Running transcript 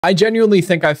I genuinely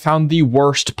think I found the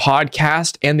worst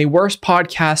podcast and the worst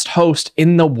podcast host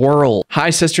in the world. Hi,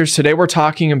 sisters. Today we're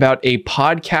talking about a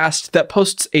podcast that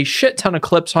posts a shit ton of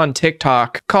clips on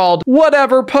TikTok called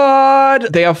Whatever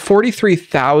Pod. They have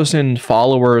 43,000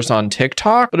 followers on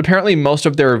TikTok, but apparently most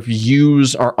of their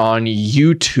views are on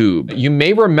YouTube. You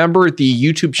may remember the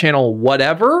YouTube channel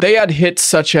Whatever. They had hits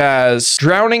such as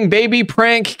drowning baby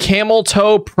prank, camel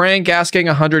toe prank, asking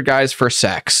 100 guys for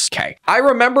sex. Okay. I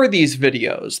remember these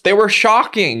videos. They were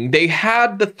shocking. They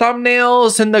had the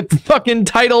thumbnails and the fucking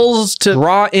titles to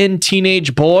draw in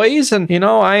teenage boys. And, you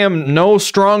know, I am no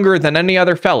stronger than any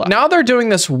other fella. Now they're doing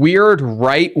this weird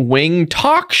right-wing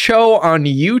talk show on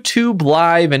YouTube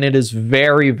Live, and it is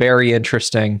very, very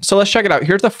interesting. So let's check it out.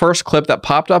 Here's the first clip that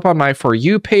popped up on my For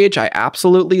You page. I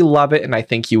absolutely love it, and I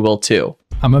think you will too.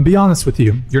 I'm gonna be honest with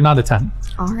you. You're not a 10.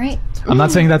 All right. I'm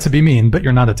not saying that to be mean, but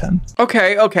you're not a 10.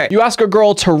 Okay. You ask a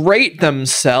girl to rate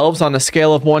themselves on a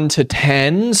scale of 1 to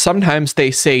 10. Sometimes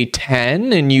they say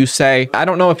 10 and you say, I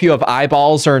don't know if you have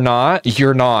eyeballs or not.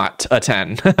 You're not a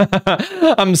 10.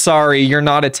 I'm sorry, you're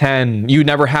not a 10. You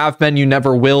never have been, you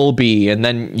never will be. And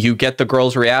then you get the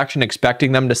girl's reaction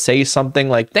expecting them to say something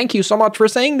like, thank you so much for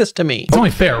saying this to me. It's only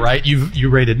fair, right? You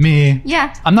rated me.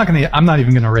 Yeah. I'm not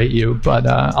even gonna rate you, but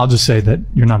I'll just say that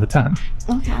you're not a 10.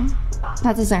 Okay.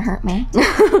 That doesn't hurt me.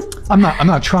 I'm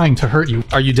not trying to hurt you.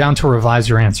 Are you down to revise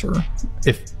your answer?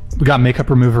 If we got makeup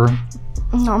remover.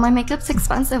 No, my makeup's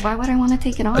expensive. Why would I want to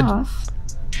take it off?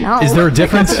 No. Is there a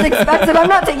difference? It's expensive. I'm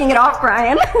not taking it off,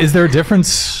 Brian. Is there a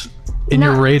difference in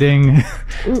your rating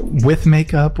with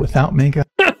makeup, without makeup?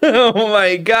 Oh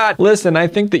my God. Listen, I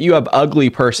think that you have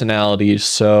ugly personalities.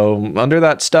 So under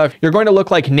that stuff, you're going to look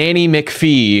like Nanny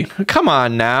McPhee. Come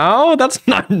on now. That's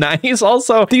not nice.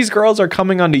 Also, these girls are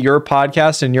coming onto your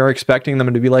podcast and you're expecting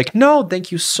them to be like, no,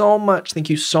 thank you so much.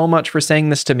 Thank you so much for saying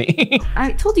this to me.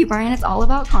 I told you, Brian, it's all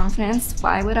about confidence.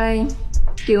 Why would I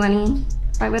do any...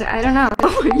 I don't know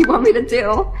what you want me to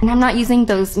do. And I'm not using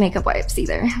those makeup wipes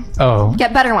either. Oh.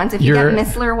 Get better ones. If you get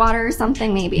micellar water or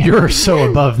something, maybe. You're so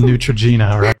above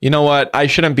Neutrogena, right? You know what? I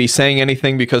shouldn't be saying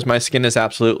anything because my skin is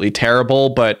absolutely terrible,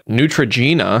 but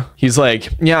Neutrogena, he's like,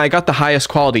 yeah, I got the highest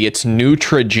quality. It's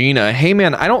Neutrogena. Hey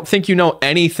man, I don't think you know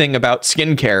anything about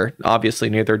skincare. Obviously,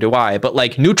 neither do I, but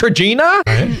like Neutrogena?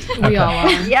 Right? We all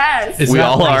are. Yes. We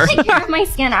all are. I take care of my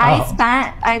skin. I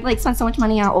spent so much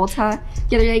money on Ulta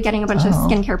the other day getting a bunch of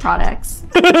skincare products.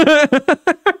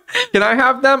 Can I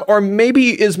have them? Or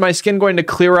maybe is my skin going to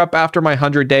clear up after my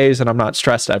 100 days and I'm not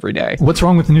stressed every day? What's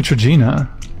wrong with the Neutrogena?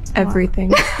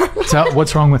 Everything. So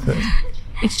what's wrong with it?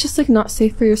 It's just like not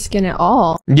safe for your skin at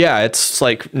all. Yeah, it's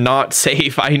like not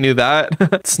safe. I knew that.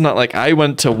 It's not like I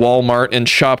went to Walmart and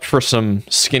shopped for some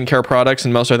skincare products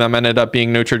and most of them ended up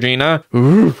being Neutrogena.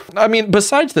 Ooh. I mean,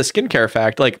 besides the skincare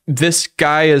fact, like this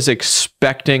guy is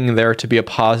expecting there to be a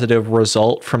positive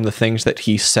result from the things that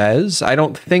he says. I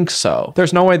don't think so.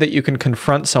 There's no way that you can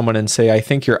confront someone and say, I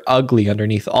think you're ugly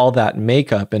underneath all that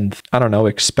makeup and I don't know,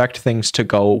 expect things to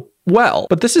go well.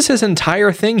 But this is his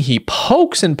entire thing. He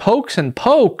pokes and pokes and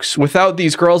pokes without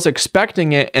these girls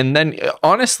expecting it. And then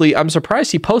honestly, I'm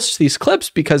surprised he posts these clips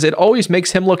because it always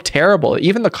makes him look terrible.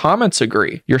 Even the comments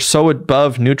agree. You're so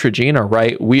above Neutrogena,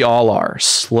 right? We all are.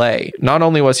 Slay. Not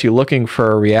only was he looking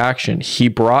for a reaction, he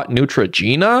brought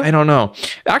Neutrogena? I don't know.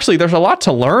 Actually, there's a lot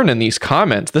to learn in these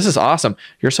comments. This is awesome.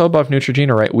 You're so above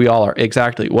Neutrogena, right? We all are.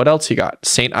 Exactly. What else you got?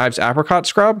 St. Ives apricot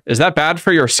scrub? Is that bad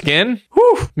for your skin?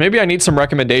 Whew. Maybe I need some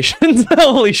recommendations.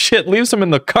 Holy shit, leave some in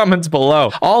the comments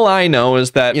below. All I know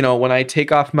is that, you know, when I take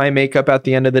off my makeup at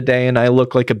the end of the day and I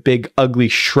look like a big ugly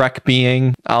Shrek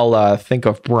being, I'll think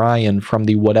of Brian from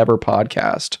the Whatever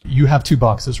podcast. You have two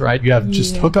boxes, right? You have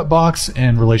just hookup box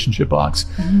and relationship box.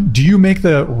 Do you make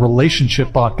the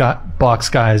relationship box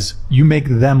guys, you make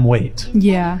them wait?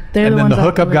 Yeah. And then the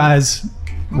hookup guys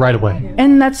right away.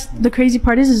 And that's the crazy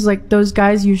part is like those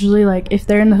guys usually, like if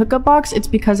they're in the hookup box, it's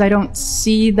because I don't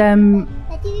see them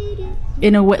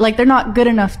in a way, like they're not good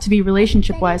enough to be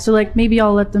relationship wise. So like maybe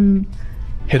I'll let them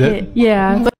hit it.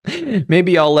 Yeah.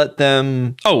 Maybe I'll let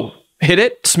them, hit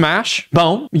it, smash,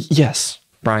 boom. Yes.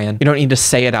 Brian, you don't need to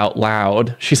say it out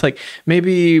loud. She's like,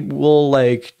 maybe we'll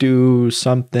like do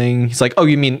something. He's like, oh,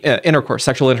 you mean intercourse,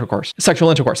 sexual intercourse.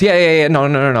 Yeah.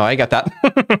 No, I get that.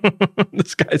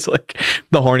 This guy's like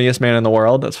the horniest man in the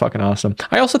world. That's fucking awesome.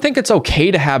 I also think it's okay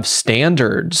to have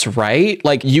standards, right?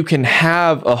 Like you can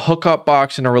have a hookup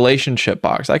box and a relationship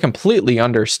box. I completely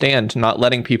understand not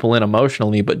letting people in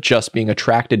emotionally, but just being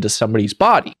attracted to somebody's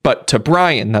body. But to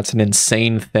Brian, that's an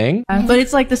insane thing. But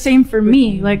it's like the same for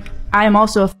me. Like I am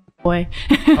also a boy.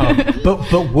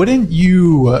 But wouldn't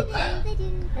you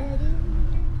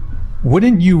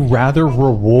rather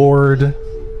reward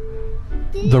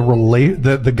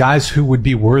the guys who would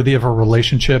be worthy of a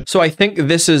relationship. So I think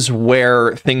this is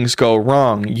where things go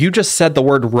wrong. You just said the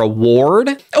word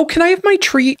reward. Oh, can I have my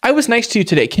treat? I was nice to you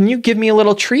today. Can you give me a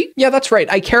little treat? Yeah, that's right.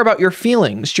 I care about your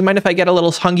feelings. Do you mind if I get a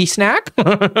little hungry snack?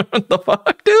 What the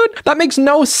fuck, dude? That makes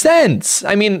no sense.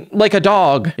 I mean, like a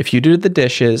dog. If you do the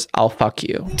dishes, I'll fuck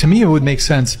you. To me, it would make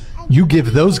sense. You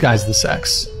give those guys the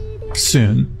sex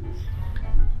soon,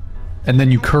 and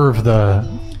then you curve the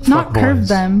not curve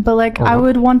them, but like I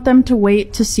would want them to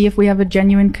wait to see if we have a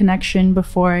genuine connection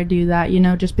before I do that, you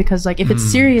know, just because like if it's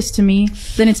serious to me,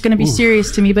 then it's going to be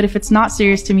serious to me, but if it's not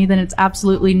serious to me, then it's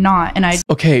absolutely not. And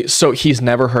Okay, so he's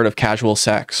never heard of casual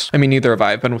sex. I mean, neither have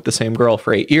I. I've been with the same girl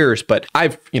for 8 years, but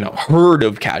I've, you know, heard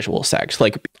of casual sex,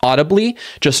 like audibly,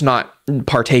 just not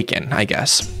partaken, I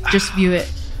guess. Just view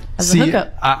it as a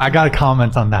hookup. I got a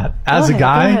comment on that. As a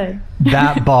guy,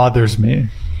 that bothers me.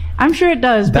 I'm sure it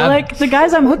does, but like the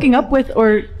guys I'm hooking up with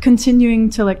or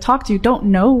continuing to like talk to don't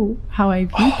know how I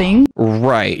view things.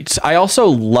 Right. I also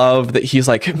love that he's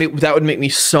like, that would make me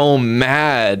so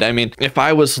mad. I mean, if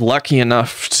I was lucky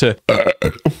enough to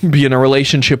be in a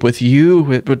relationship with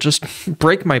you, it would just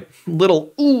break my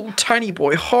little, tiny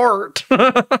boy heart.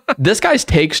 This guy's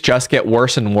takes just get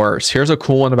worse and worse. Here's a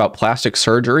cool one about plastic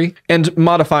surgery and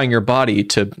modifying your body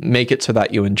to make it so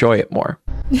that you enjoy it more.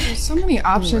 There's so many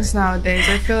options nowadays.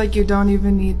 I feel like you don't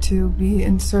even need to be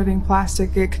inserting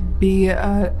plastic. It could be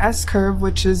a S-curve,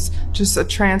 which is just a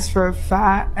transfer of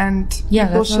fat, and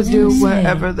people should do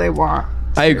whatever they want.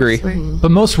 I agree.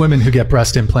 But most women who get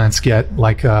breast implants get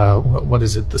like, what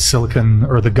is it? The silicone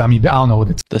or the gummy, I don't know what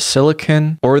it's. The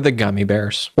silicone or the gummy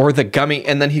bears or the gummy.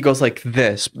 And then he goes like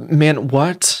this, man,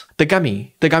 what? The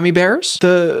gummy bears?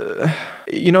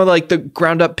 You know, like the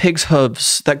ground up pig's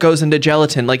hooves that goes into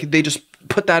gelatin. Like they just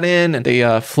put that in and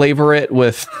they flavor it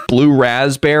with blue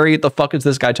raspberry. What the fuck is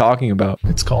this guy talking about?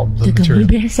 It's called the material.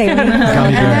 And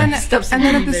then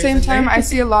at the same time, I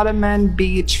see a lot of men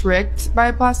be tricked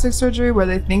by plastic surgery where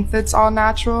they think that's all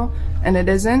natural and it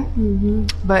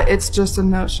isn't. But it's just a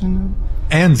notion.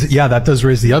 And yeah, that does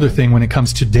raise the other thing when it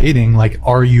comes to dating. Like,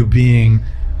 are you being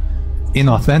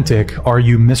inauthentic? Are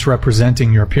you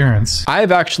misrepresenting your appearance?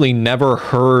 I've actually never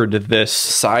heard this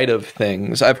side of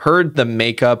things. I've heard the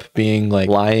makeup being like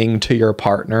lying to your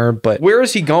partner, but where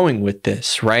is he going with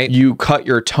this, right? You cut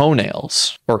your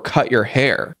toenails or cut your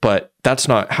hair, but that's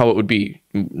not how it would be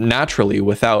naturally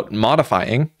without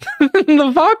modifying.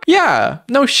 The fuck? Yeah,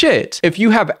 no shit. If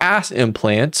you have ass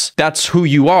implants, that's who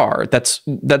you are. That's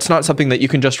not something that you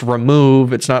can just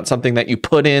remove. It's not something that you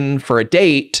put in for a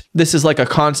date. This is like a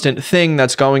constant thing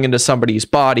that's going into somebody's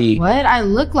body. What? I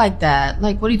look like that?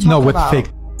 Like, what are you talking about? No, with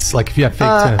fake tits. Like if you have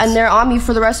fake tits. And they're on me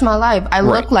for the rest of my life. I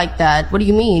look like that. What do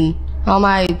you mean? How am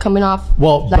I coming off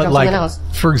like I'm something else?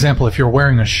 For example, if you're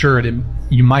wearing a shirt,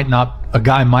 a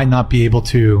guy might not be able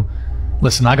to,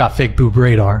 listen, I got fake boob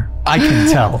radar. I can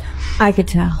tell. I could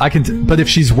tell. But if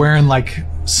she's wearing like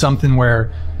something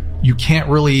where you can't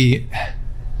really,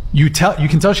 you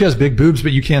can tell she has big boobs,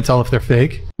 but you can't tell if they're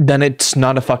fake, then it's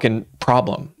not a fucking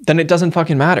problem. Then it doesn't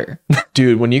fucking matter.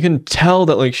 Dude, when you can tell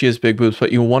that like she has big boobs,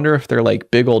 but you wonder if they're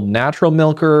like big old natural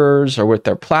milkers or with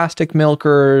their plastic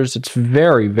milkers, it's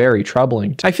very, very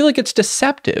troubling. I feel like it's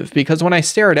deceptive because when I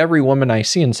stare at every woman I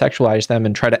see and sexualize them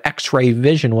and try to x-ray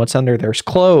vision what's under their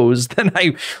clothes, then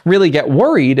I really get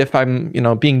worried if I'm, you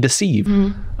know, being deceived.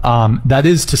 That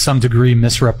is to some degree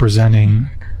misrepresenting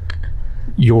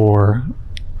your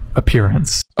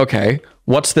appearance. Okay.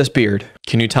 What's this beard?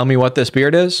 Can you tell me what this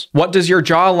beard is? What does your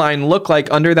jawline look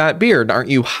like under that beard? Aren't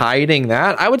you hiding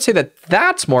that? I would say that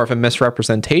that's more of a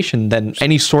misrepresentation than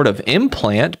any sort of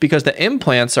implant because the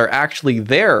implants are actually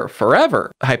there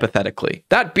forever, hypothetically.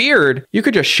 That beard, you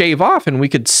could just shave off and we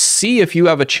could see if you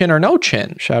have a chin or no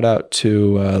chin. Shout out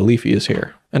to Leafy is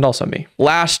here. And also me.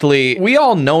 Lastly, we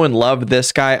all know and love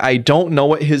this guy. I don't know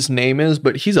what his name is,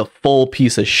 but he's a full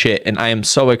piece of shit. And I am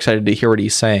so excited to hear what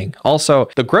he's saying. Also,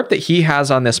 the grip that he has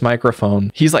on this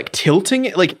microphone, he's like tilting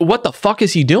it. Like, what the fuck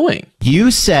is he doing? You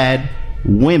said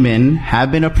women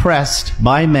have been oppressed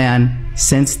by men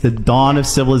since the dawn of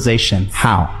civilization.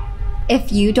 How?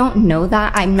 If you don't know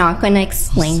that, I'm not going to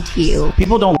explain to you.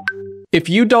 People don't. If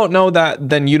you don't know that,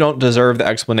 then you don't deserve the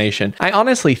explanation. I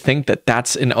honestly think that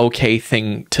that's an okay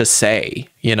thing to say.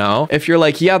 you know? If you're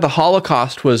like, yeah, the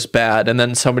Holocaust was bad, and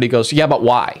then somebody goes, yeah, but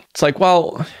why? It's like,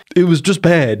 well, it was just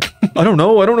bad. I don't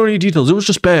know any details. It was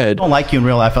just bad. I don't like you in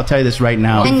real life. I'll tell you this right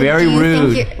now. You're very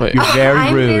rude. You're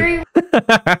very rude.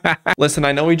 Listen,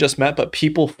 I know we just met, but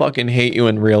people fucking hate you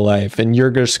in real life, and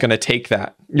you're just gonna take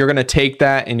that. You're gonna take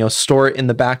that and you'll store it in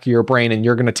the back of your brain, and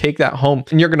you're gonna take that home,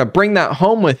 and you're gonna bring that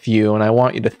home with you. And I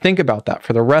want you to think about that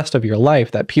for the rest of your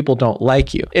life, that people don't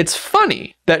like you. It's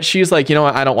funny that she's like, you know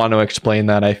what, I don't want to explain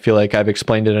that. I feel like I've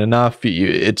explained it enough.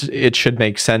 It should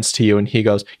make sense to you. And he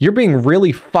goes, you're being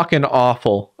really fucking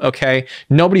awful, okay?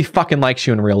 Nobody fucking likes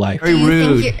you in real life. Very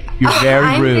rude. You're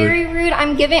very rude.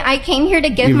 I'm very rude. I came here to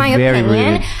give my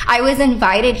opinion. Rude. I was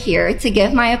invited here to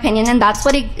give my opinion, and that's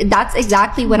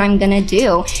exactly what I'm gonna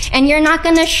do. And you're not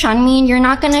gonna shun me, and you're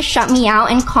not gonna shut me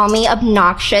out and call me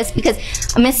obnoxious, because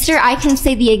Mr. I can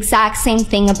say the exact same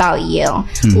thing about you.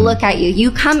 Look at you.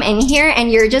 You come in here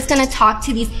and you're just gonna talk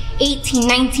to these 18,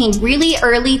 19, really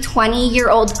early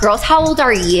 20-year-old girls. How old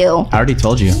are you? I already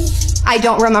told you. I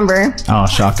don't remember. Oh,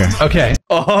 shocker. Okay.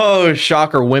 Oh,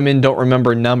 shocker. Women don't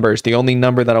remember numbers. The only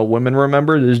number that a woman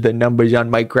remembers is the numbers on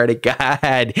my credit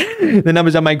card. The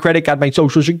numbers on my credit card, my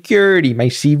social security, my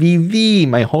CVV,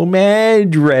 my home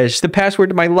address, the password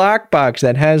to my lockbox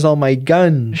that has all my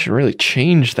guns. I should really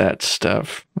change that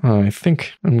stuff. I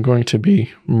think I'm going to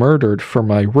be murdered for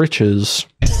my riches.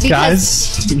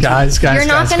 Guys. You're not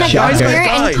going to go here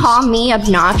and call me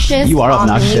obnoxious. You are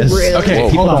obnoxious. Okay,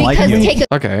 people don't like you.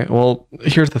 Okay, well,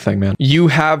 here's the thing, man. You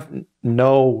have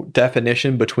no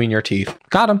definition between your teeth.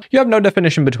 Got him. You have no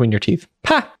definition between your teeth.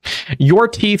 Ha! Your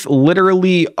teeth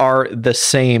literally are the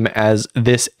same as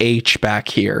this H back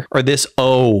here, or this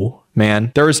O.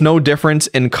 Man, there is no difference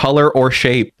in color or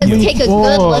shape. Take a good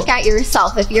look at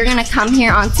yourself if you're gonna come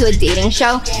here onto a dating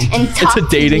show and talk it's a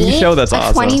dating to me, show. That's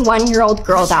awesome. 21-year-old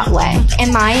girl that way.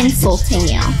 Am I insulting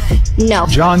you? No.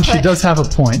 John, she does have a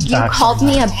point. You called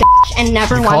me a bitch, and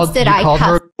never once did I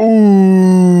cuss.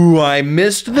 Ooh, I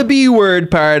missed the B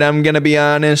word part, I'm gonna be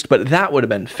honest, but that would have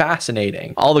been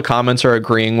fascinating. All the comments are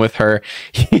agreeing with her.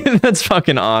 That's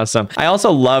fucking awesome. I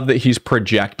also love that he's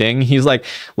projecting. He's like,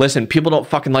 listen, people don't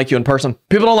fucking like you in person.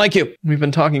 People don't like you. We've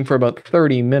been talking for about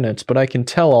 30 minutes, but I can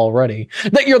tell already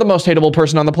that you're the most hateable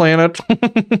person on the planet.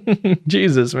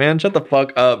 Jesus, man, shut the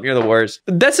fuck up. You're the worst.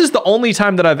 This is the only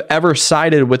time that I've ever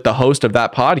sided with the host of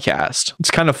that podcast.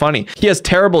 It's kind of funny. He has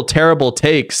terrible, terrible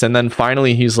takes, and then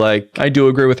finally he's like, I do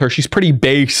agree with her. She's pretty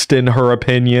based in her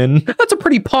opinion. That's a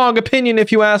pretty pog opinion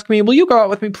if you ask me. Will you go out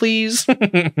with me, please?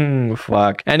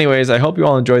 Fuck. Anyways, I hope you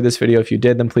all enjoyed this video. If you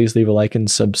did, then please leave a like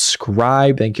and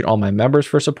subscribe. Thank you to all my members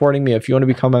for supporting me. If you want to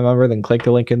become a member, then click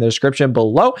the link in the description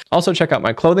below. Also, check out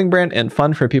my clothing brand and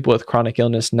fun for people with chronic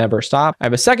illness never stop. I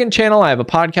have a second channel. I have a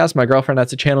podcast. My girlfriend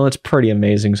has a channel. It's pretty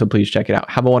amazing. So please check it out.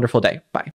 Have a wonderful day. Bye.